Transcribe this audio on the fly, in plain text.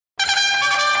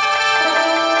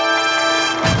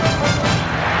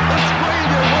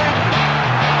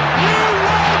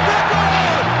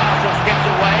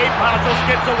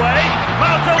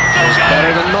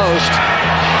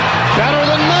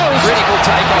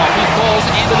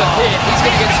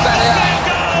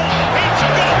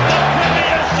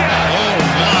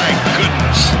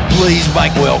Please make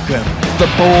welcome the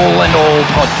Ball and All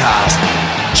podcast,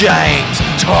 James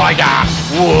Tiger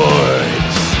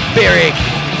Woods, Beric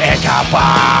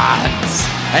Eckerbarts,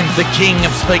 and the king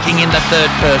of speaking in the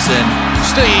third person,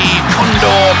 Steve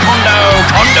Condon.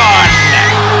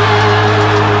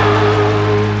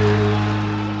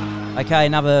 Okay,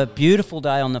 another beautiful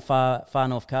day on the far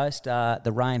north coast.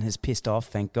 The rain has pissed off,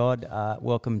 thank God.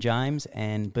 Welcome, James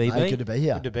and BB. Hey, good to be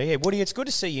here. Good to be here. Woody, it's good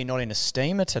to see you not in a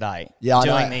steamer today. Yeah, I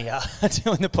doing know.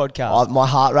 doing the podcast. My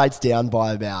heart rate's down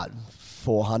by about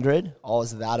 400. I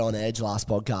was that on edge last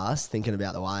podcast, thinking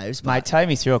about the waves. But Mate, take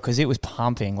me through it because it was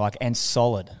pumping and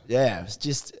solid. yeah, it was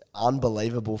just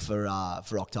unbelievable for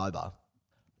October.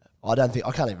 I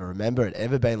can't even remember it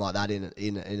ever being like that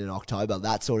in an October.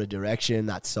 That sort of direction,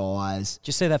 that size. Did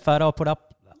you see that photo I put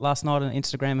up last night on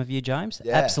Instagram of you, James?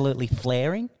 Yeah. Absolutely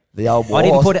flaring. The old I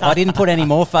wars. didn't put any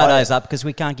more photos up because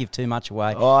we can't give too much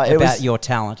away it about was- your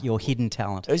talent, your hidden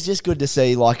talent. It was just good to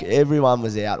see, everyone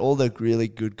was out. All the really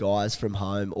good guys from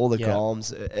home, all the Yeah.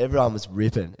 Groms, everyone was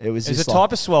ripping. It was It was just a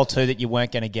type of swell too that you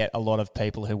weren't going to get a lot of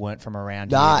people who weren't from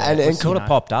around Nah, here. and It And sort of you know.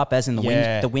 popped up as in the wind.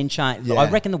 Yeah. The wind changed. Yeah. I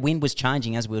reckon the wind was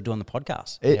changing as we were doing the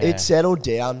podcast. Yeah. It settled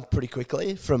down pretty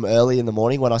quickly from early in the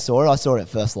morning when I saw it. I saw it at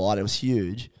first light. It was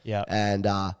huge. Yeah. And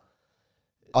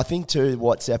I think too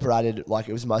what separated, it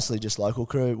was mostly just local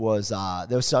crew, was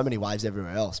there were so many waves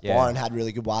everywhere else. Yeah. Byron had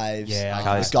really good waves. Yeah, The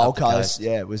Coast, Gold up the Coast, coast.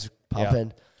 yeah, it was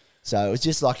pumping. So it was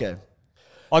just like a...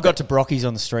 I got to Brocky's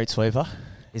on the street sweeper.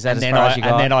 Is that and as then far I, as you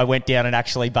got? And then I went down and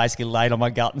actually basically laid on my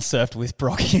gut and surfed with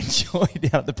Brocky and Joy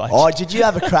down at the beach. Oh, did you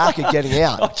have a crack at getting I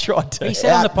out? tried to. He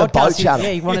said on the Out the boat podcast, channel.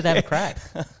 he wanted to have a crack.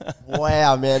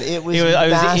 Wow, man. It was It was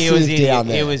massive down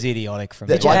there. It was idiotic from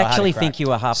Did me. you I had a actually crack. think you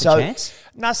were half So- a chance?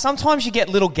 No, sometimes you get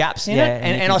little gaps in Yeah, it,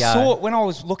 and you and I can saw go. it when I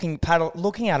was looking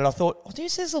at it. I thought, oh,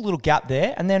 there's a little gap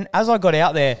there. And then as I got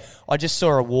out there, I just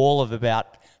saw a wall of about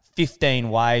 15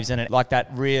 waves, and it that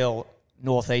real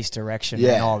northeast direction.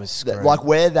 Yeah, and I was screwed.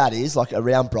 where that is,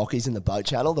 around Brocky's in the boat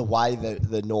channel, the way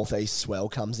the northeast swell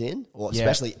comes in, or Yeah.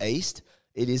 especially east,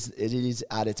 it is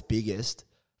at its biggest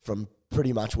from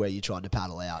pretty much where you tried to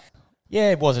paddle out.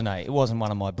 Yeah, it wasn't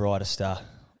one of my brightest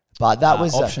But that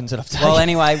was options that I've taken. Well,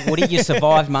 anyway, Woody, you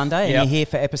survived Monday, and Yep. you're here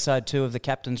for episode 2 of the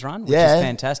Captain's Run, which Yeah, is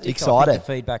fantastic. I excited. think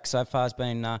the feedback so far has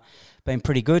been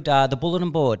pretty good. The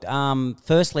bulletin board.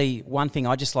 Firstly, one thing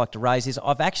I just like to raise is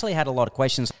I've actually had a lot of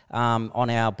questions on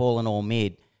our Ball and All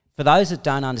mid. For those that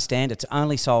don't understand, it's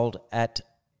only sold at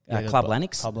Club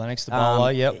Lennox. Club Lennox, the Bolo,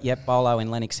 yep. Yep, Bolo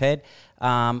in Lennox Head.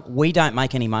 We don't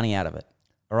make any money out of it.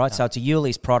 All right, so it's a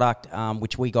Yule's product,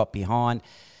 which we got behind.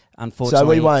 so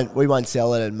Unfortunately, we won't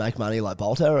sell it and make money like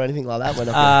Bolter or anything like that. We're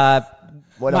not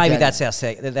we're not maybe getting- that's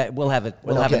our that we'll have it. We're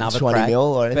We'll not have getting another 20 crack, mil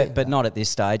or anything? but not at this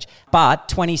stage. But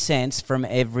 20 cents from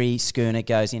every schooner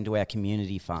goes into our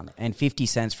community fund, and 50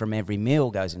 cents from every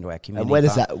meal goes into our community. And where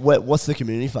does fund. that? What's the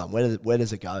community fund? Where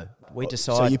does it go? We So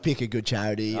decide- you pick a good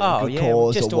charity, or Oh a good yeah,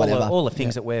 cause, just or whatever. all the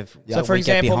things that we've. Yeah. So, for we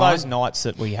get example, behind. those nights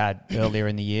that we had earlier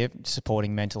in the year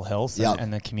supporting mental health Yep.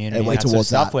 and the community It went and that sort of towards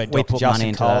stuff, that. where We Dr. put money Justin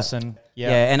into that. Carlson,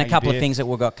 and a couple of beer. things that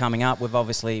we've got coming up.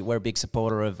 We're a big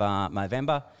supporter of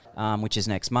Movember, which is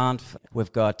next month.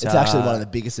 We've got. It's actually one of the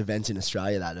biggest events in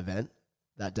Australia.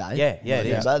 That day. Yeah, it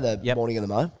is. November, the Yep. morning of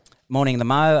the Mo. Morning of the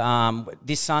Mo.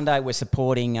 This Sunday we're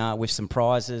supporting with some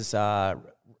prizes.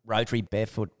 Rotary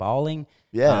Barefoot Bowling.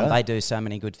 Yeah. They do so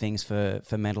many good things for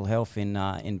mental health in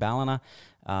Ballina.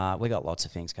 We got lots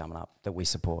of things coming up that we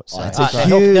support. So it's a the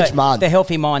huge month. The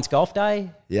Healthy Minds Golf Day.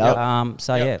 Yep. Lots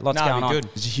No, going it'd be on. good.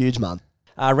 It's a huge month.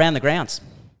 Around the grounds.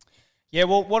 Yeah,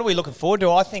 well, what are we looking forward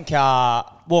to? I think,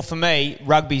 for me,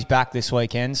 rugby's back this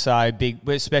weekend, so big,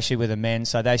 especially with the men.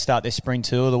 So they start their spring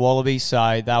tour, the Wallabies,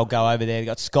 so they'll go over there. They've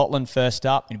got Scotland first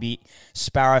up. It'll be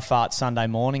Sparrow Fart Sunday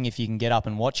morning if you can get up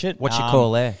and watch it. What's your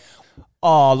call there?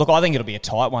 Oh, look, I think it'll be a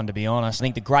tight one, to be honest. I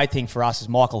think the great thing for us is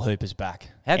Michael Hooper's back.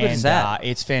 How good is that?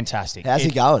 It's fantastic. How's he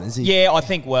going? Is he? Yeah, I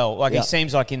think well. Yeah. He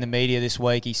seems like in the media this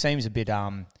week, he seems a bit,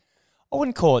 I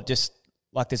wouldn't call it just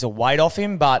like there's a weight off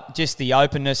him, but just the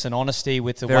openness and honesty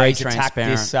with the Very way he's attacked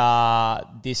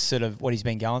transparent. this sort of what he's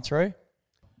been going through.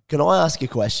 Can I ask a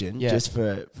question? Yeah. Just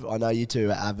for I know you two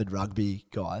are avid rugby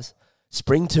guys.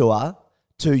 Spring tour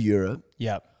to Europe.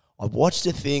 Yep. I watched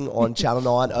a thing on Channel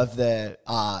 9 of the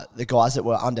guys that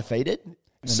were undefeated.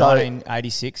 So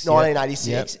 1986.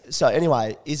 1986. Yep. So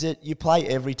anyway, is it you play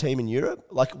every team in Europe?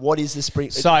 Like, what is the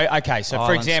spring? So okay, so for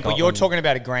Ireland, example, you're Scotland. talking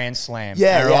about a Grand Slam.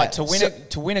 Yeah, All yeah. right. So-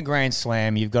 To win a Grand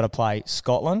Slam, you've got to play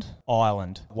Scotland,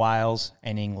 Ireland, Wales,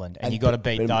 and England, and you've got to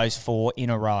beat those 4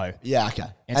 in a row. Yeah, okay.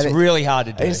 It's And really hard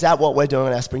to do. Is that what we're doing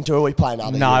on our spring tour? Are we playing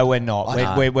other? No, Europe? we're not.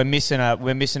 I know. We're missing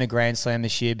a Grand Slam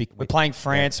this year. We're playing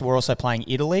France. We're also playing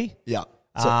Italy. Yeah.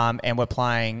 and we're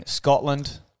playing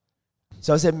Scotland.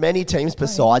 So is there many teams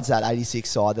besides that 86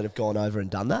 side that have gone over and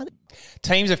done that?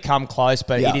 Teams have come close,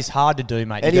 but it is hard to do,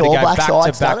 mate. Any You've All got Black to go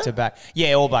sides back done to it? back.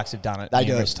 Yeah, All Blacks have done it They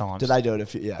do numerous it. times. Do they do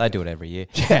it? Yeah. They do it every year.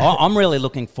 I'm really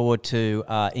looking forward to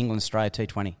England-Australia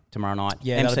T20 tomorrow night.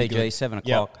 Yeah, that'll be MCG, good. 7 Yep.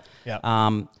 o'clock. Yep.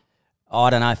 I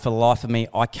don't know, for the life of me,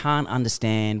 I can't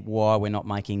understand why we're not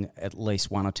making at least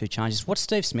one or two changes. What's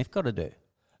Steve Smith got to do?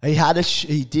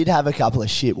 He did have a couple of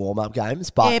shit warm-up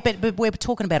games, but Yeah, but we're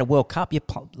talking about a World Cup. You're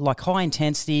like high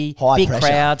intensity, High big pressure.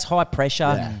 crowds, high pressure.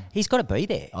 Yeah. He's got to be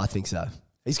there. I think so.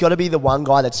 He's got to be the one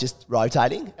guy that's just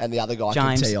rotating and the other guy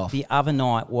can James, tee off. the other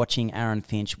night watching Aaron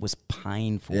Finch was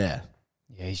painful. Yeah.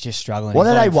 Yeah, he's just struggling. What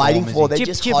He's are not they in form, waiting is for? he? They're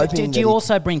just hoping Did that you he-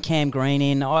 also bring Cam Green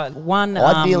in?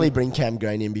 I'd nearly bring Cam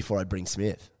Green in before I bring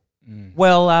Smith.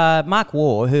 Well, Mark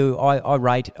Waugh, who I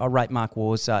rate Mark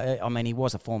Waugh's. I mean, he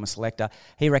was a former selector.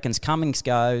 He reckons Cummings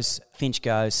goes, Finch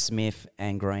goes, Smith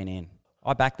and Green in.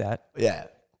 I back that. Yeah.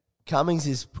 Cummings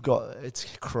it's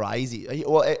crazy.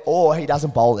 Or he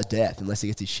doesn't bowl to death unless he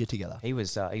gets his shit together. He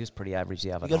was pretty average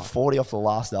the other He got night. 40 off the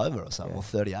last over or something, or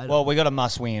 38. Well, we got a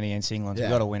must-win against England. Yeah.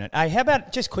 We've got to win it. Hey, how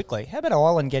about, just quickly, how about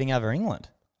Ireland getting over England?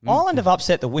 Ireland have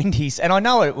upset the Windies, and I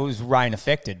know it was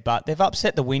rain-affected, but they've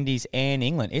upset the Windies and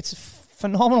England. It's a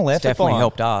phenomenal effort. Definitely by them.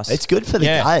 helped us. It's good for the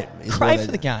Yeah. game. is Great what for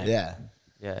it- the game. Yeah.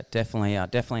 Yeah, definitely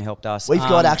helped us. We've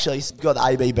got the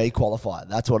ABB qualifier.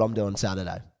 That's what I'm doing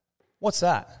Saturday. What's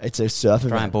that? It's a surf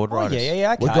Australian event. board Oh, riders.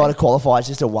 yeah, okay. We've got to qualify. It's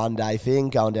just a one-day thing,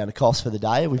 going down to Cost for the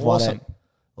day. We've won Awesome. it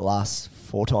the last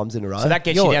 4 times in a row. So that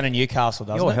gets you down to Newcastle,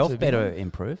 doesn't it? Your health To be better honest?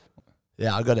 improve.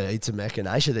 Yeah, I got to eat some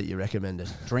echinacea that you recommended.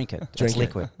 Drink it. Drink it's it.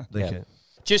 liquid. Drink Yeah. it.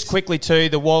 Just quickly too,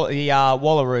 the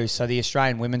Wallaroos, so the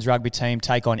Australian women's rugby team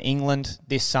take on England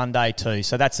this Sunday too.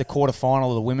 So that's the quarterfinal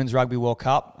of the Women's Rugby World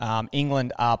Cup.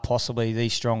 England are possibly the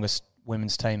strongest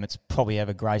women's team that's probably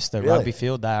ever graced the Really? rugby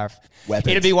field. They are.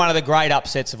 Weapons. It'd be one of the great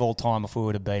upsets of all time if we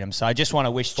were to beat them. So I just want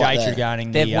to wish like Jay that.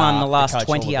 Tregoning They've won the last coach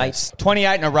all the 28. best.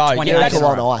 28 in a row. 28 that's in a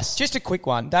row. On ice. Just a quick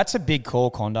one. That's a big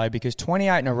call, Condo, because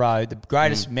 28 in a row, the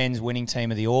greatest men's winning team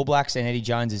of the All Blacks and Eddie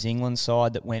Jones' England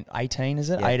side that went 18,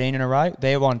 is it? Yeah. 18 in a row.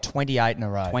 They're on 28 in a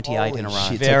row. 28 in a row.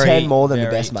 Holy shit. So 10 more than the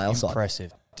best male side.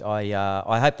 Impressive.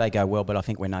 I hope they go well, but I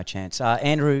think we're no chance.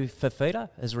 Andrew Fafita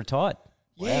has retired.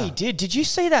 Yeah, he did. Did you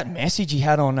see that message he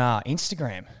had on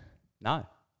Instagram? No.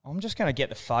 I'm just going to get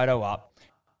the photo up.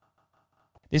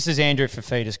 This is Andrew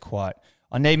Fafita's quote.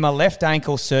 I need my left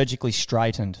ankle surgically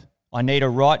straightened. I need a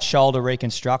right shoulder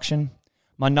reconstruction.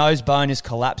 My nose bone is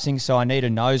collapsing, so I need a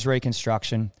nose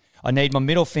reconstruction. I need my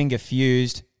middle finger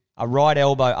fused, a right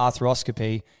elbow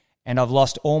arthroscopy, and I've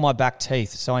lost all my back teeth,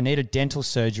 so I need a dental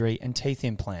surgery and teeth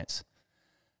implants.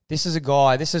 This is a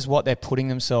guy, this is what they're putting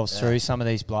themselves through, some of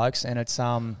these blokes, and it's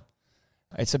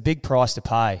a big price to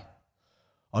pay.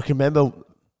 I can remember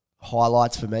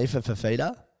highlights for me for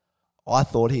Fafita. I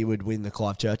thought he would win the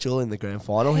Clive Churchill in the grand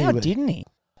final. How didn't he?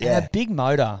 Yeah. And a big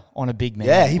motor on a big man.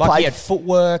 Yeah, he like played- he had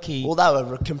footwork. Well, they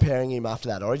were comparing him after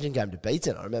that Origin game to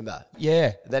Beaton, I remember.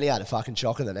 Yeah. And then he had a fucking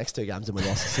shocker the next 2 games and we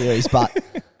lost the series. But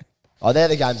they're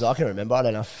the games I can remember. I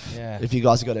don't know if you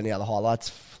guys have got any other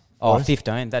highlights. Oh, for us.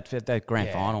 15, that grand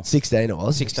final. 16 it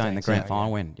was. 16, the grand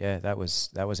final win. Yeah, that was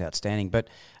outstanding. But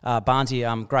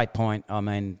Barnesy, great point. I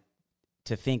mean,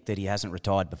 to think that he hasn't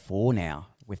retired before now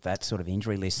with that sort of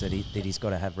injury list that he's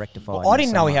got to have rectified. Well, I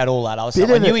didn't know he had all that other Bit stuff.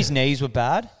 I of knew it- his knees were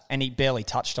bad, and he barely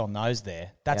touched on those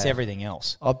there. That's everything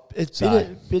else. It's So- a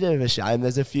bit of a shame.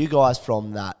 There's a few guys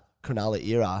from that Cronulla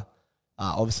era.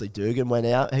 Obviously, Dugan went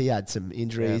out. He had some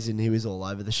injuries and he was all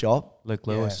over the shop. Luke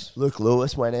Lewis, Luke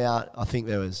Lewis went out. I think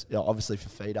there was obviously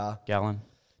Fafita. Gallen.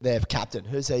 Their captain,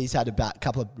 he's had a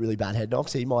couple of really bad head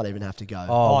knocks. He might even have to go.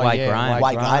 Oh, Wade yeah, Graham.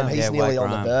 Wade Graham, he's Yeah, nearly Wade on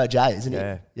the Graham. verge, isn't he?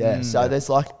 Yeah. Yeah. So there's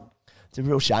it's a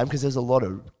real shame because there's a lot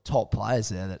of top players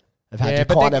there that have had Yeah, to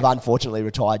but kind they- of unfortunately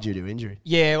retire due to injury.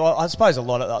 Yeah, well, I suppose a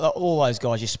lot of all those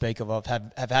guys you speak of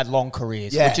have had long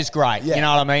careers, Yeah. which is great. Yeah. You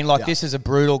know what I mean? Like Yeah. this is a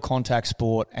brutal contact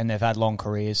sport, and they've had long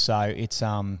careers. So it's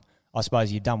I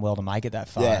suppose you've done well to make it that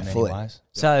far Yeah, in many fully. ways.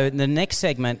 So the next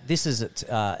segment, this is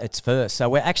its first. So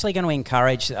we're actually going to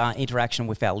encourage interaction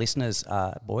with our listeners,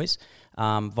 boys,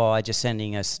 via just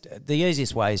sending us. The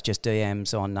easiest way is just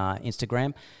DMs on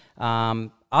Instagram.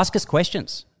 Ask us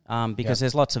questions because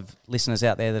there's lots of listeners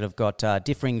out there that have got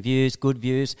differing views, good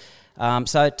views.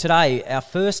 So today, our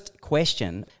first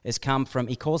question has come from,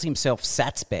 he calls himself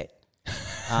Satsbet.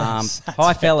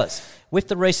 Hi, fellas. With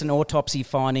the recent autopsy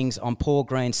findings on Paul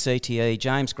Green's CTE,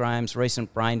 James Graham's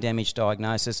recent brain damage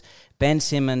diagnosis, Ben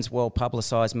Simmons'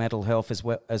 well-publicised mental health,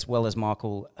 as well as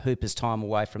Michael Hooper's time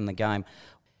away from the game,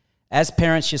 as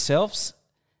parents yourselves,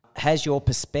 Has your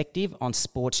perspective on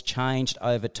sports changed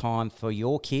over time for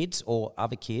your kids or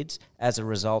other kids as a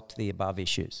result of the above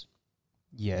issues?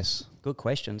 Yes. Good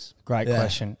questions. Great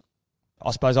question.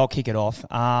 I suppose I'll kick it off.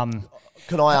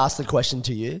 Can I ask the question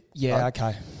to you? Yeah,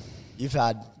 okay. You've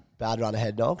had bad run of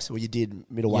head knocks, well, you did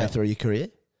middle way through your career.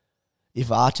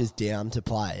 If Archer's down to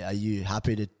play, are you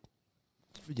happy to,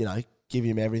 give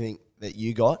him everything that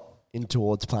you got in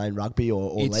towards playing rugby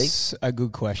or league? It's a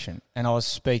good question. And I was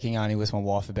speaking only with my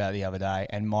wife about it the other day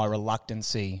and my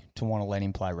reluctancy to want to let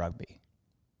him play rugby.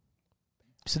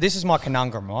 So this is my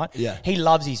conundrum, right? Yeah. He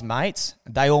loves his mates.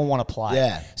 They all want to play.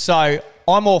 Yeah. So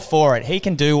I'm all for it. He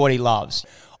can do what he loves.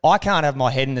 I can't have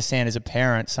my head in the sand as a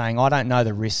parent saying, I don't know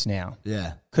the risks now.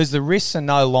 Yeah. Because the risks are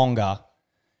no longer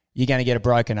you're going to get a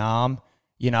broken arm.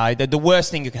 The worst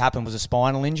thing that could happen was a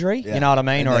spinal injury, you know what I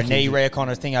mean, or a knee rare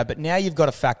kind of thing. But now you've got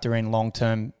to factor in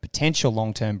potential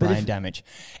long-term brain damage.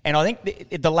 And I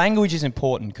think the language is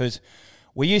important because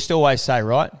we used to always say,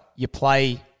 right, you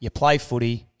play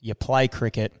footy, you play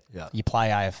cricket, you play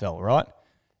AFL, right?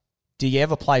 Do you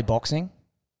ever play boxing?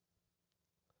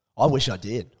 I wish I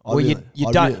did.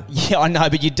 You don't. Yeah, I know,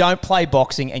 but you don't play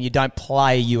boxing and you don't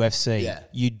play UFC. Yeah.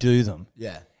 You do them.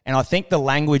 Yeah. And I think the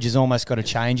language has almost got to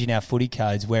change in our footy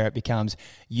codes where it becomes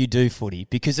you do footy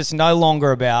because it's no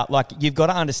longer about you've got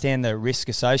to understand the risk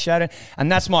associated,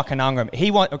 and that's my conundrum. He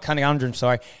wants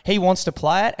to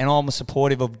play it, and I'm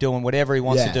supportive of doing whatever he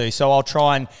wants to do. So I'll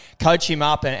try and coach him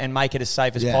up and make it as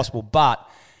safe as possible. But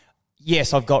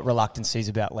yes, I've got reluctancies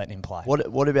about letting him play.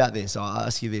 What about this? I'll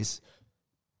ask you this: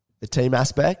 the team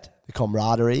aspect, the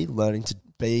camaraderie, learning to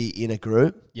be in a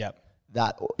group. Yep.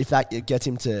 That if that gets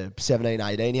him to 17,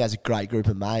 18, he has a great group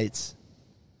of mates.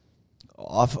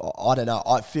 I don't know.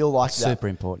 I feel like Super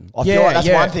important. I feel like that's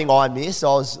one thing I miss.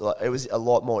 It was a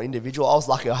lot more individual. I was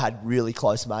lucky I had really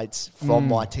close mates from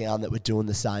my town that were doing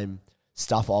the same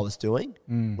stuff I was doing.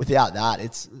 Without that,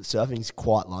 surfing's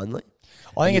quite lonely.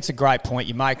 I think it's a great point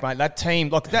you make, mate. That team,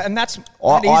 that is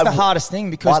the hardest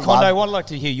thing because Condo, I'd like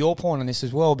to hear your point on this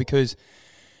as well because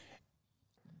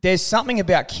there's something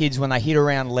about kids when they hit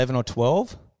around 11 or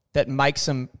 12 that makes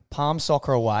them palm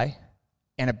soccer away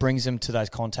and it brings them to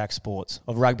those contact sports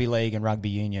of rugby league and rugby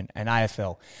union and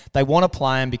AFL. They want to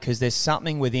play them because there's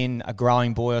something within a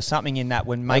growing boy or something in that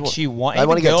when makes you want. They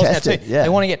want to get tested. They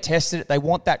want to get tested. They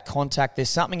want that contact. There's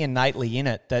something innately in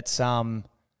it that's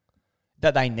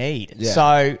that they need. Yeah.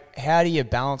 So how do you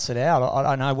balance it out? I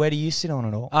don't know. Where do you sit on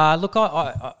it all? Look,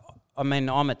 I mean,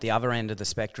 I'm at the other end of the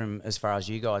spectrum as far as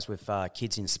you guys with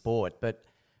kids in sport, but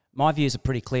my views are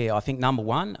pretty clear. I think, number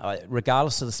one,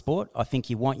 regardless of the sport, I think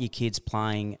you want your kids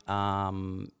playing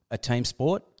a team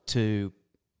sport to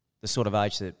the sort of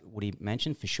age that Woody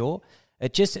mentioned, for sure.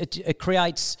 It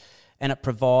creates and it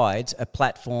provides a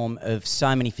platform of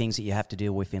so many things that you have to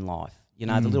deal with in life. The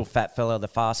little fat fella, the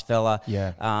fast fella,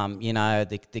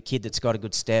 the kid that's got a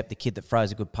good step, the kid that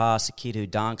throws a good pass, the kid who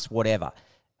dunks, whatever.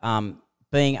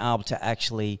 Being able to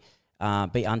actually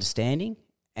be understanding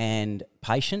and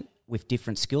patient with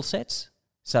different skill sets.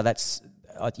 So that's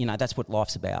what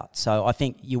life's about. So I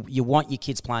think you want your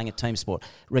kids playing a team sport,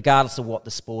 regardless of what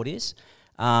the sport is.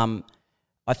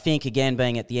 I think, again,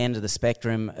 being at the end of the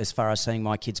spectrum as far as seeing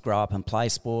my kids grow up and play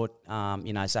sport,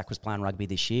 Zach was playing rugby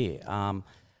this year.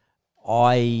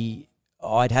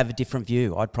 I'd have a different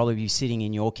view. I'd probably be sitting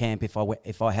in your camp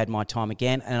if I had my time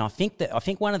again. And I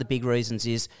think one of the big reasons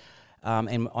is,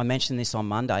 and I mentioned this on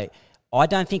Monday, I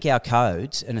don't think our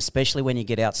codes, and especially when you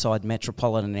get outside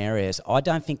metropolitan areas, I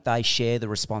don't think they share the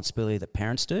responsibility that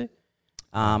parents do,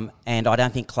 and I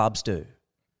don't think clubs do.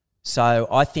 So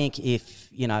I think if,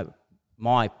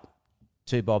 my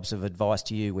two bobs of advice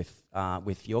to you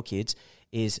with your kids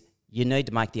is you need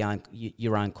to make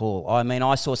your own call. I mean,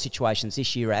 I saw situations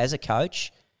this year as a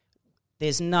coach.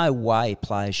 There's no way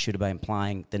players should have been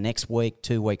playing the next week,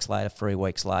 2 weeks later, 3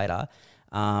 weeks later,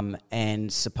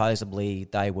 and supposedly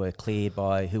they were cleared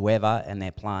by whoever and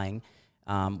they're playing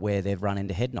where they've run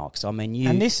into head knocks. I mean,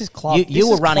 and this is club. You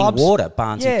were running water,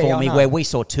 Barnesy, for me, know. where we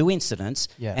saw 2 incidents,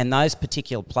 and those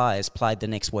particular players played the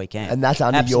next weekend. And that's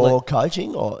under your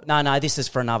coaching, or no? This is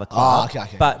for another club.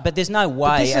 Okay. But there's no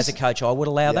way as a coach I would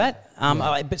allow that.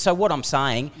 But so what I'm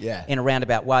saying, in a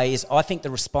roundabout way, is I think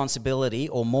the responsibility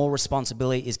or more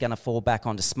responsibility is going to fall back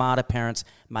onto smarter parents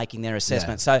making their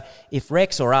assessment. So if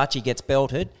Rex or Archie gets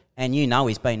belted and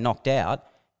he's been knocked out,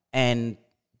 and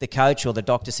the coach or the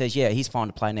doctor says, he's fine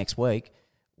to play next week.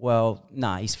 Well,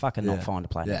 no, he's fucking not fine to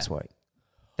play next week.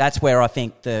 That's where I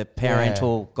think the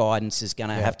parental guidance is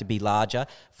going to have to be larger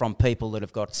from people that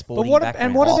have got sporting backgrounds.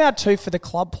 And what about, too, for the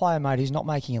club player, mate, who's not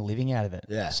making a living out of it?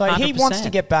 Yeah. So he 100%. wants to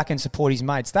get back and support his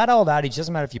mates. That old adage,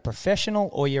 doesn't matter if you're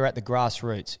professional or you're at the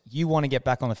grassroots, you want to get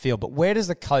back on the field. But where does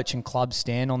the coach and club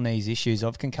stand on these issues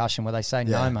of concussion where they say,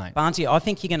 no, mate? Barnesy, I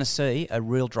think you're going to see a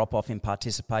real drop-off in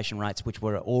participation rates, which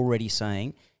we're already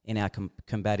seeing in our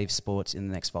combative sports in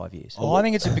the next 5 years. Oh, I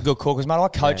think it's a good call because, mate, I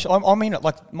coach. Yeah. I mean,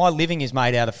 like, my living is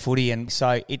made out of footy, and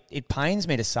so it pains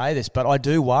me to say this, but I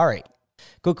do worry.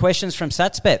 Good questions from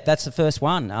Satsbet. That's the first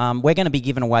one. We're going to be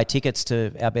giving away tickets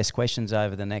to our best questions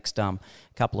over the next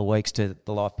couple of weeks to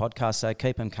the live podcast, so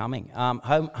keep them coming.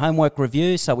 Homework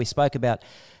review. So we spoke about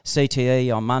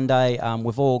CTE on Monday.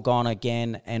 We've all gone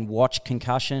again and watched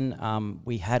Concussion.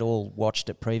 We had all watched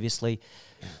it previously.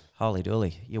 Holy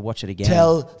dooly, you watch it again.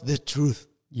 Tell the truth.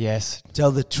 Yes.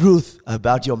 Tell the truth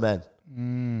about your man.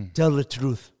 Tell the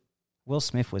truth. Will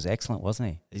Smith was excellent, wasn't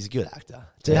he? He's a good actor.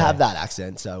 To have that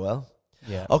accent so well.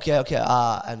 Yeah. Okay.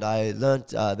 And I learnt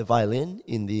the violin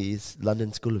in the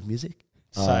London School of Music.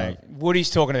 So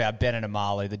Woody's talking about Bennett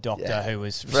Amalu, the doctor who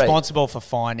was responsible for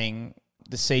finding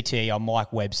the CTE on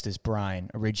Mike Webster's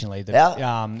brain originally,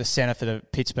 the centre for the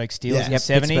Pittsburgh Steelers in the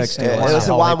 70s. It was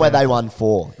the one where they won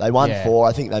 4. They won 4.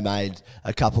 I think they made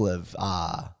a couple of...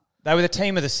 They were the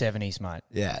team of the 70s, mate.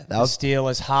 Yeah. The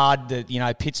Steelers, hard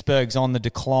that, Pittsburgh's on the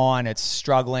decline. It's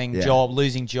struggling,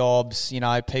 losing jobs.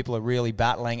 People are really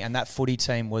battling. And that footy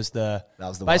team was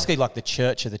basically like the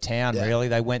church of the town, really.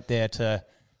 They went there to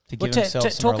give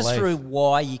themselves some relief. Talk us through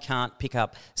why you can't pick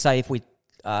up, say, if we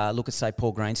look at, say,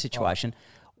 Paul Green's situation,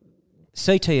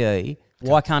 CTE,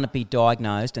 why can't it be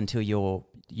diagnosed until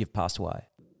you've passed away?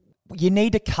 You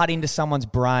need to cut into someone's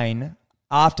brain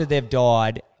after they've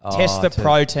died, test the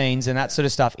proteins and that sort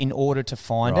of stuff in order to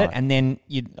find it. And then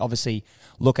you'd obviously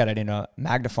look at it in a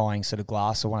magnifying sort of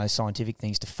glass or one of those scientific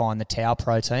things to find the tau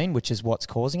protein, which is what's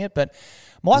causing it. But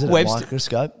Mike Webster...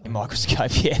 microscope?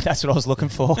 Microscope, yeah, that's what I was looking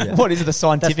for. Yeah. What is it, a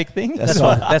scientific thing? That's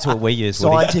what we use.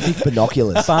 Scientific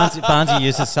binoculars. Barnesy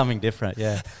uses something different,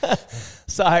 yeah.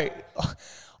 So...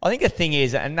 I think the thing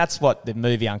is, and that's what the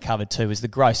movie uncovered too, is the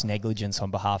gross negligence on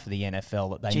behalf of the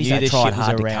NFL that they knew this shit was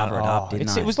around. To cover it up,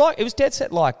 didn't they? It was dead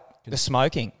set like the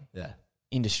smoking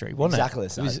industry, wasn't exactly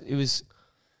it? Exactly. It was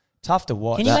tough to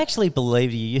watch. Can you actually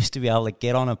believe you used to be able to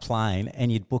get on a plane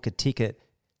and you'd book a ticket,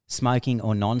 smoking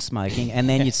or non-smoking, and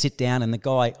then you'd sit down and the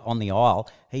guy on the aisle,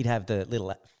 he'd have the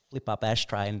little flip-up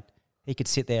ashtray and he could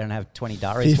sit there and have 20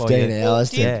 durries. 15 hours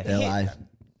to LA.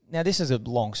 Now, this is a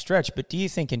long stretch, but do you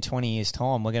think in 20 years'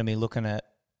 time we're going to be looking at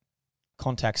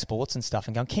contact sports and stuff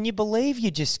and going, can you believe you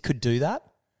just could do that?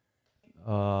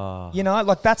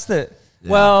 That's the... Yeah.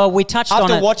 Well, we touched on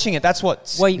it. After watching it, that's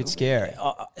what's a bit scary.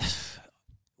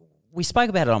 We spoke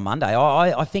about it on Monday.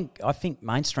 I think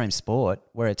mainstream sport,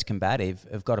 where it's combative,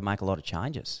 have got to make a lot of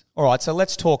changes. All right, so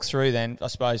let's talk through then, I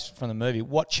suppose, from the movie.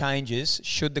 What changes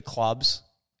should the clubs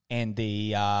and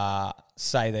the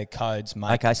the codes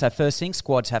make? Okay, so first thing,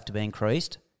 squads have to be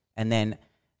increased, and then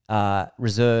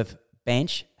reserve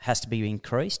bench has to be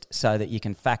increased so that you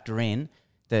can factor in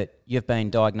that you've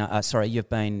been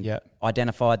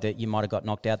identified that you might have got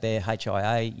knocked out there,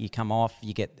 HIA, you come off,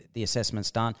 you get the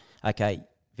assessments done. Okay,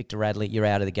 Victor Radley, you're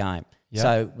out of the game. Yep.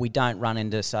 So we don't run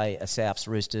into, say, a Souths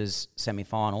Roosters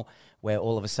semi-final where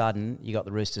all of a sudden you got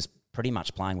the Roosters pretty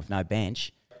much playing with no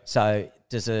bench. So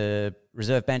does a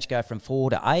reserve bench go from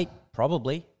 4 to 8?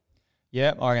 Probably.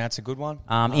 Yeah, I reckon that's a good one.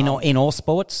 In all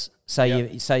sports,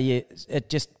 it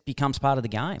just becomes part of the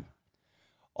game.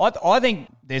 I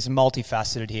think there's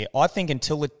multifaceted here. I think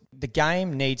until the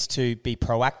game needs to be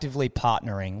proactively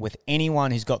partnering with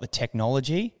anyone who's got the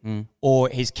technology or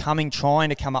is trying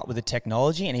to come up with the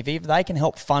technology, and if they can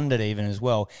help fund it even as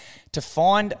well, to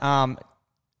find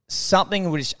something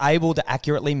which is able to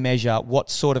accurately measure what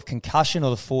sort of concussion or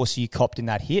the force you copped in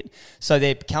that hit, so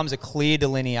there becomes a clear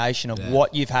delineation of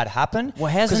what you've had happen. Well,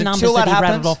 how's the numbers that he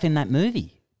rattled off in that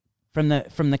movie? From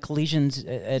the collisions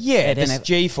at the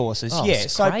G-forces.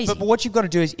 Crazy. But what you've got to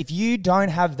do is, if you don't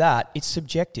have that, it's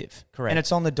subjective. Correct. And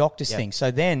it's on the doctor's thing.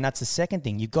 So then that's the second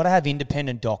thing. You've got to have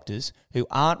independent doctors who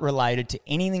aren't related to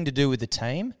anything to do with the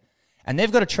team, and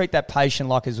they've got to treat that patient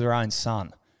like as their own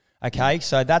son. Okay,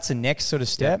 so that's the next sort of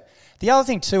step. Yeah. The other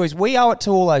thing too is we owe it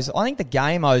to all those, I think the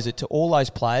game owes it to all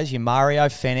those players, your Mario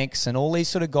Fenix and all these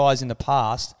sort of guys in the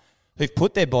past who've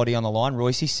put their body on the line,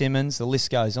 Royce Simmons, the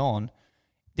list goes on.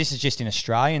 This is just in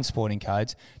Australian sporting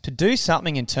codes, to do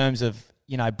something in terms of,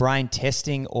 brain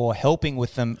testing or helping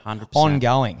with them 100%.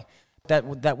 Ongoing.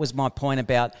 That was my point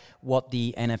about what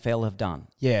the NFL have done.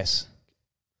 Yes.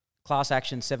 class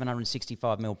action,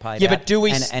 765 mil payback. Yeah, but do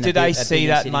and do a they bit- a see billion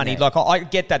that sitting money? there. Like, I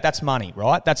get that. That's money,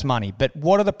 right? That's money. But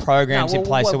what are the programs in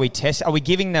place? Are we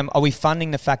giving them? Are we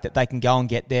funding the fact that they can go and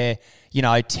get their,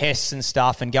 tests and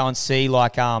stuff and go and see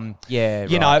like,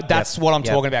 that's what I'm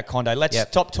talking about, Condo. Let's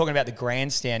stop talking about the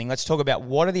grandstanding. Let's talk about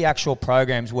what are the actual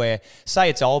programs where, say,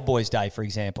 it's Old Boys Day, for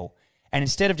example. And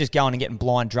instead of just going and getting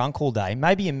blind drunk all day,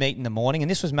 maybe you meet in the morning.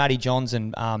 And this was Matty Johns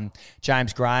and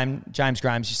James Graham. James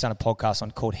Graham's just done a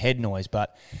podcast called Head Noise.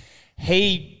 But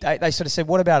they sort of said,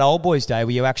 what about Old Boys Day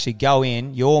where you actually go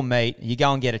in, you all meet, you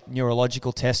go and get a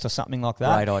neurological test or something like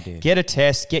that. Great idea. Get a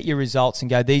test, get your results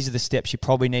and go, these are the steps you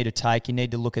probably need to take. You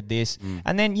need to look at this.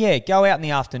 And then, go out in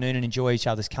the afternoon and enjoy each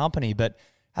other's company. But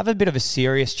have a bit of a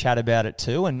serious chat about it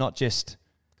too and not just,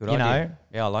 Good idea.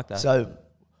 Yeah, I like that. So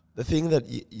the thing that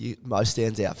you most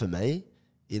stands out for me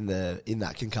in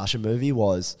that concussion movie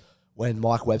was when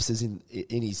Mike Webster's in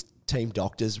his team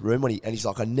doctor's room and he's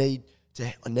like, I need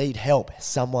help.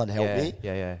 Someone help me.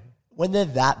 Yeah. When they're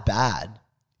that bad,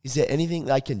 is there anything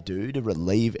they can do to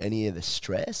relieve any of the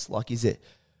stress? Like, is it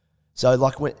so?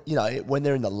 Like when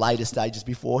they're in the later stages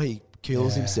before he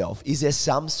kills himself, is there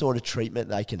some sort of treatment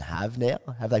they can have now?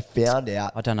 Have they found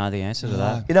out? I don't know the answer to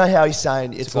that. You know how he's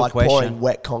saying it's a good like question. pouring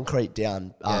wet concrete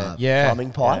down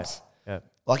plumbing pipes? Yeah.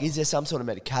 Like, is there some sort of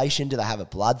medication? Do they have a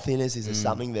blood thinners? Is there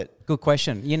something that... Good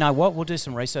question. You know what? We'll do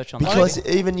some research on that. Because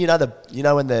even,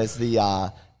 when there's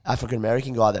the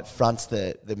African-American guy that fronts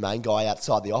the main guy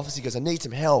outside the office, he goes, I need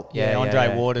some help. Yeah,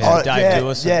 Andre Waters Oh, and Dave yeah,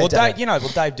 Dewison. yeah,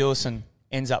 Dave Dewison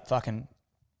ends up fucking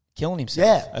killing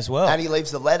himself as well. And he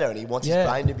leaves the letter and he wants his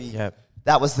brain to be... Yeah.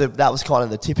 That was kind of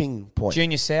the tipping point.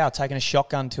 Junior Sau taking a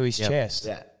shotgun to his chest.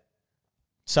 Yeah.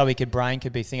 So brain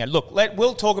could be thinking. Look,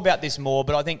 we'll talk about this more,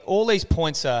 but I think all these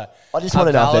points are. I just want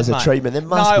to know if there's a treatment. There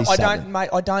must be something. No, mate.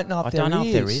 I don't know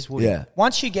if there is. Woody. Yeah.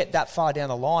 Once you get that far down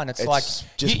the line, it's like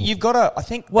just- you've got to. I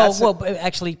think.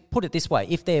 Actually, put it this way: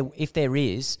 if there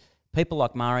is people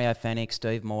like Mario Fenech,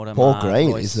 Steve Mortimer, Paul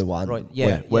Green Royce, is the one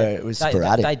where it was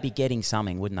sporadic. They'd be getting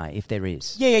something, wouldn't they? If there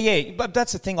is. Yeah. But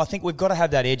that's the thing. I think we've got to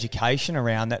have that education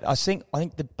around that. I think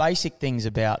the basic things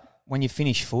about when you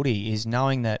finish footy is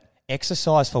knowing that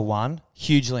exercise, for one,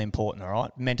 hugely important, all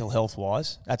right? Mental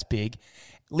health-wise, that's big.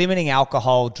 Limiting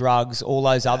alcohol, drugs, all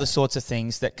those other sorts of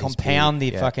things that compound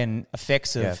the fucking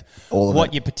effects of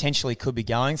what you potentially could be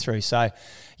going through. So,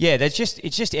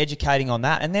 it's just educating on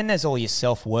that. And then there's all your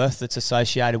self-worth that's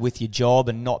associated with your job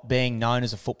and not being known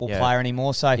as a football player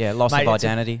anymore. So, loss of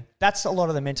identity. That's a lot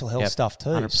of the mental health stuff too.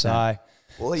 100%. So...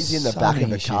 Well, he's in the So back of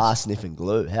many the issues. car sniffing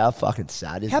glue. How fucking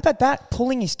sad is How it? about that?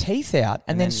 Pulling his teeth out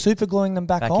and then super gluing them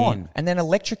back on. in. And then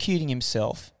electrocuting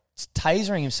himself,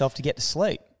 tasering himself to get to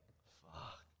sleep.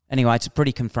 Anyway, it's a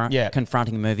pretty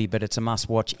confronting movie, but it's a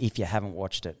must-watch if you haven't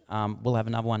watched it. We'll have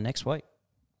another one next week.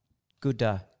 Good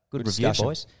review, discussion.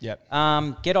 boys. Yep.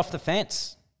 Get off the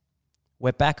fence.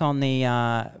 We're back on the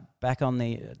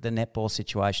netball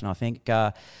situation, I think.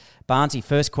 Barnesy,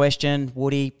 first question,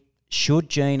 Woody, should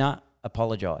Gina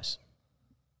apologise?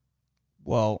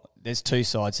 Well, there's two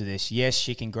sides to this. Yes,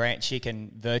 she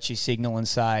can virtue signal and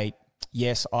say,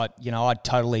 yes, I'd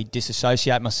totally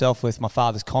disassociate myself with my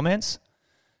father's comments.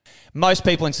 Most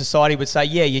people in society would say,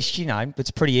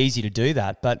 it's pretty easy to do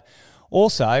that. But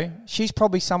also, she's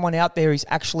probably someone out there who's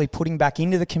actually putting back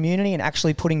into the community and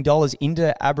actually putting dollars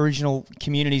into Aboriginal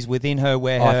communities within her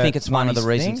I think it's one of the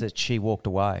reasons that she walked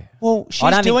away. Well,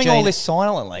 she's doing all this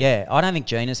silently. Yeah, I don't think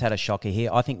Gina's had a shocker here.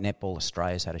 I think Netball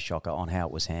Australia's had a shocker on how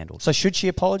it was handled. So should she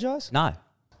apologise? No.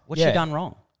 What's she done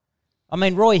wrong? I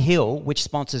mean, Roy Hill, which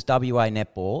sponsors WA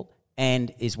Netball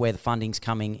and is where the funding's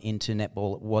coming into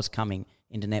netball, was coming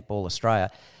into Netball Australia,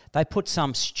 they put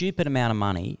some stupid amount of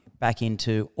money back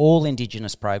into all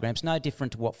Indigenous programs, no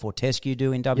different to what Fortescue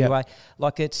do in WA. Yep.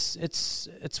 Like it's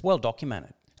well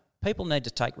documented. People need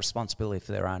to take responsibility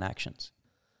for their own actions.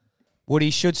 Woody,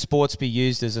 should sports be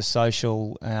used as a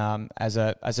social, as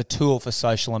a tool for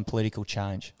social and political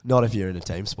change? Not if you're in a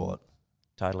team sport.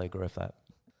 Totally agree with that.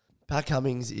 Pat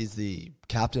Cummings is the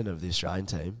captain of the Australian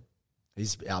team.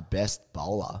 He's our best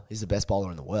bowler. He's the best bowler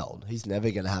in the world. He's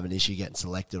never going to have an issue getting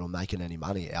selected or making any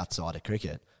money outside of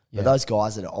cricket. But those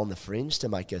guys that are on the fringe to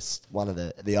make us one of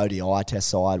the ODI test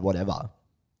side, whatever,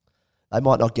 they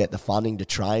might not get the funding to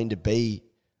train to be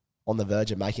on the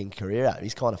verge of making a career out.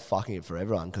 He's kind of fucking it for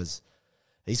everyone because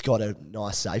he's got a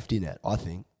nice safety net, I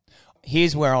think.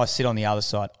 Here's where I sit on the other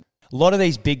side. A lot of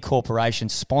these big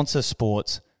corporations sponsor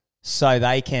sports so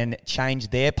they can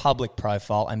change their public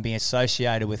profile and be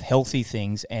associated with healthy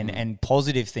things and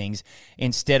positive things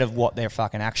instead of what they're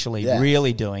fucking actually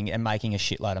really doing and making a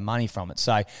shitload of money from it.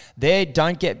 So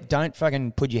don't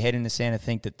fucking put your head in the sand and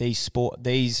think that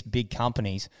these big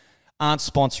companies aren't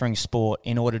sponsoring sport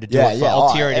in order to do it for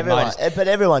ulterior motives. But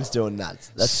everyone's doing that.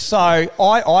 So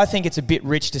I think it's a bit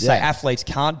rich to say athletes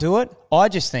can't do it. I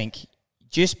just think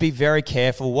just be very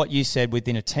careful what you said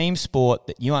within a team sport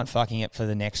that you aren't fucking it for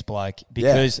the next bloke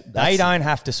because they don't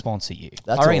have to sponsor you.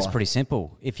 I reckon it's pretty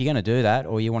simple. If you're going to do that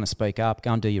or you want to speak up,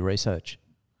 go and do your research.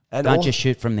 And don't just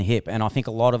shoot from the hip. And I think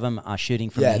a lot of them are shooting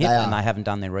from the hip and they haven't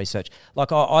done their research.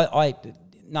 Like I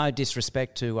no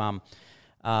disrespect to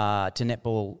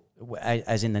netball,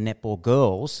 as in the netball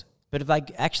girls, but have they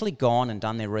actually gone and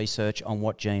done their research on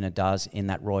what Gina does in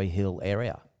that Roy Hill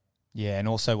area? Yeah, and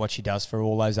also what she does for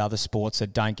all those other sports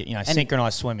that don't get,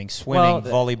 synchronised swimming,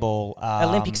 volleyball.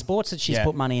 Olympic sports that she's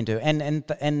put money into. And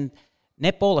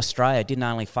Netball Australia didn't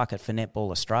only fuck it for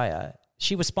Netball Australia.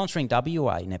 She was sponsoring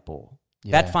WA Netball.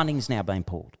 Yeah. That funding's now been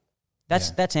pulled.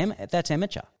 That's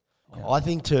amateur. Yeah. I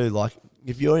think too, like,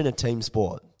 if you're in a team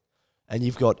sport and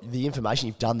you've got the information,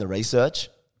 you've done the research,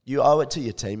 you owe it to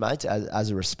your teammates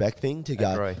as a respect thing to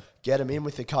go get them in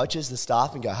with the coaches, the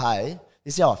staff, and go, hey,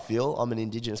 this is how I feel. I'm an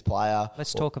Indigenous player.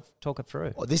 Let's talk it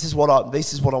through. This is what I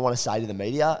want to say to the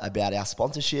media about our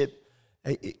sponsorship.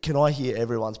 Can I hear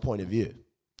everyone's point of view?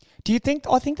 Do you think?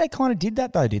 I think they kind of did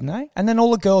that though, didn't they? And then all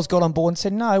the girls got on board and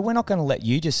said, "No, we're not going to let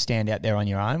you just stand out there on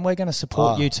your own. We're going to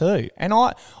support you too." And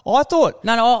I thought,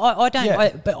 I don't.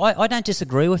 Yeah. I don't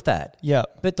disagree with that. Yeah.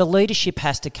 But the leadership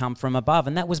has to come from above,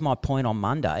 and that was my point on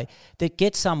Monday. That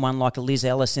get someone like a Liz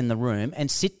Ellis in the room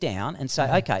and sit down and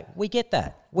say, "Okay, we get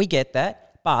that."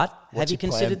 But have you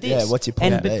considered this? Yeah, what's your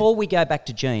plan? And before we go back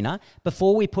to Gina,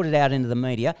 before we put it out into the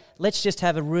media, let's just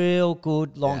have a real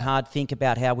good, long, hard think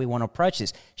about how we want to approach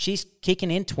this. She's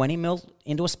kicking in 20 mil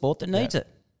into a sport that needs it.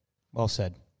 Well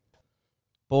said.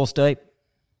 Balls deep.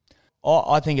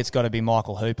 I think it's got to be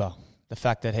Michael Hooper. The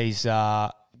fact that he's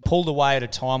pulled away at a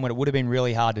time when it would have been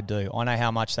really hard to do. I know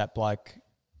how much that bloke,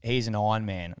 he's an Iron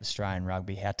Man of Australian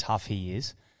rugby, how tough he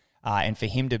is. And for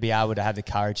him to be able to have the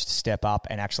courage to step up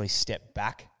and actually step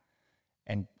back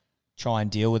and try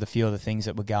and deal with a few of the things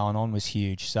that were going on was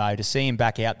huge. So to see him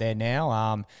back out there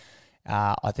now,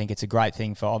 I think it's a great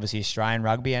thing for obviously Australian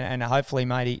rugby, and hopefully,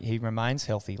 mate, he remains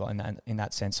healthy in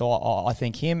that sense. So I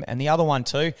think him, and the other one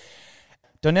too,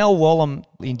 Donnell Wallam,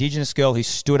 the Indigenous girl who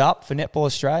stood up for Netball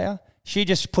Australia. She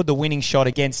just put the winning shot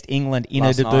against England in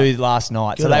her debut last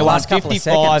night. So they won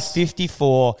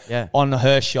 55-54 on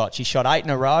her shot. She shot 8 in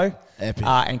a row. Epic.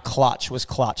 And was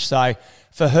clutch. So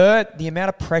for her, the amount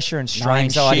of pressure and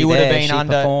strain she would have been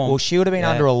under. Well, she would have been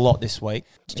under a lot this week.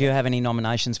 Do you have any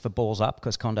nominations for Balls Up?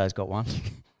 Because Condo's got one.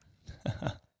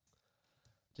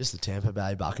 Just the Tampa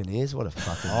Bay Buccaneers. What a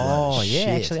fucking shit.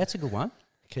 Actually, that's a good one.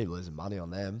 Keep losing money on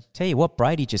them. Tell you what,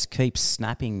 Brady just keeps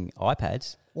snapping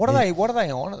iPads. What are they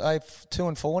on? Are they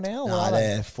 2-4 now? No,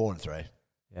 they're 4-3.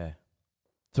 Yeah.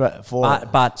 3 and 4.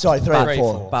 But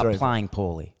playing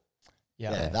poorly.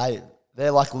 Yeah.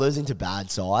 They're like losing to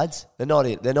bad sides. They're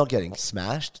not getting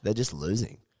smashed. They're just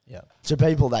losing. Yeah. To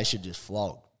people they should just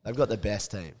flog. They've got the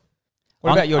best team.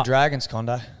 What about your Dragons,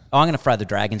 Condo? I'm going to throw the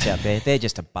Dragons out there. They're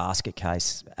just a basket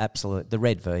case. Absolute. The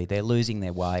Red V. They're losing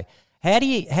their way. How do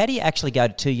you actually go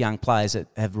to two young players that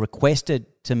have requested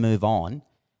to move on,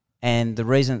 and the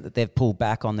reason that they've pulled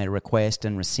back on their request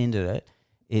and rescinded it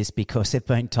is because they've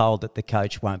been told that the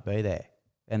coach won't be there,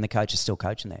 and the coach is still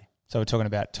coaching there. So we're talking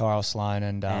about Tyrell Sloan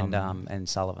and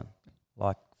Sullivan.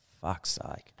 Like, fuck's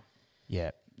sake.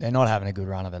 Yeah, they're not having a good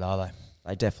run of it, are they?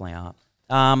 They definitely aren't.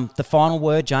 The final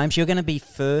word, James, you're going to be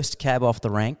first cab off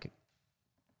the rank.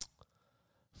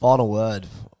 Final word.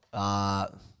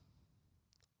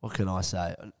 What can I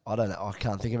say? I don't know. I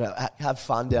can't think about it. Have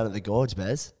fun down at the Gorge,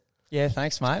 Bez. Yeah,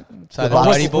 thanks, mate. So the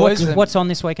Bodie boys. What's on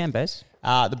this weekend, Bez?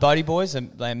 The Bodie boys, a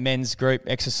men's group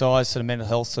exercise, sort of mental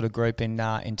health sort of group in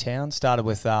town. Started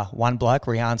with one bloke,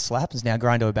 Rian Slap, has now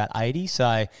grown to about 80.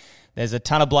 So there's a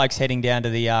ton of blokes heading down to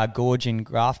the Gorge in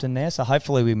Grafton there. So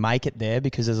hopefully we make it there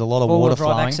because there's a lot of water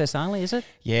flowing. Drive access only, is it?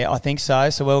 Yeah, I think so.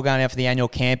 So we're all going out for the annual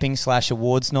camping /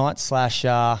 awards night /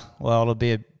 it'll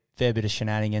be a fair bit of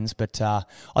shenanigans, but I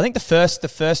think the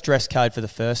first dress code for the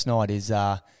first night is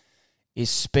speedos,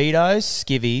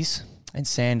 skivvies, and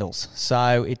sandals.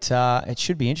 So it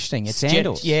should be interesting. It's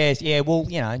sandals, well,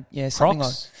 something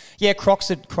Crocs? Like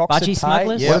Crocs. Budgie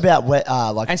smugglers. What about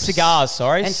and cigars?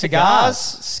 Sorry, and cigars,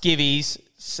 skivvies.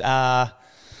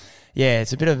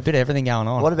 It's a bit of everything going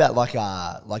on. What about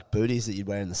like booties that you'd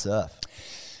wear in the surf?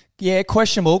 Yeah,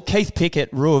 questionable. Keith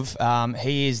Pickett, Ruv.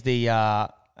 He is the.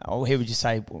 Who would you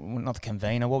say? Not the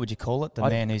convener. What would you call it? The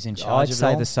man who's in charge of it.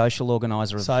 I'd say the social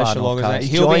organizer of social organizer.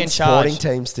 He'll be in charge. Sporting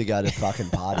teams to go to fucking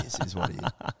parties is what he is.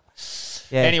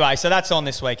 Yeah. Anyway, so that's on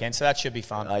this weekend. So that should be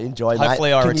fun. Enjoy,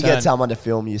 Hopefully mate. I Can return. you get someone to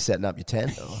film you setting up your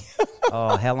tent?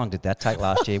 Oh, how long did that take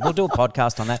last year? We'll do a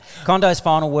podcast on that. Condo's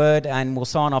final word, and we'll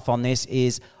sign off on this,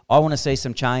 is I want to see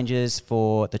some changes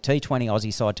for the T20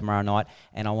 Aussie side tomorrow night,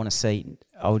 and I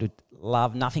would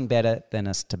love nothing better than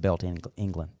us to belt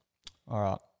England. All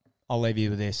right. I'll leave you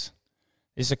with this.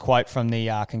 This is a quote from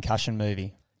the Concussion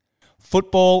movie.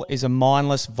 Football is a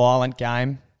mindless, violent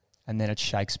game, and then it's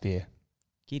Shakespeare.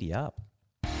 Giddy up.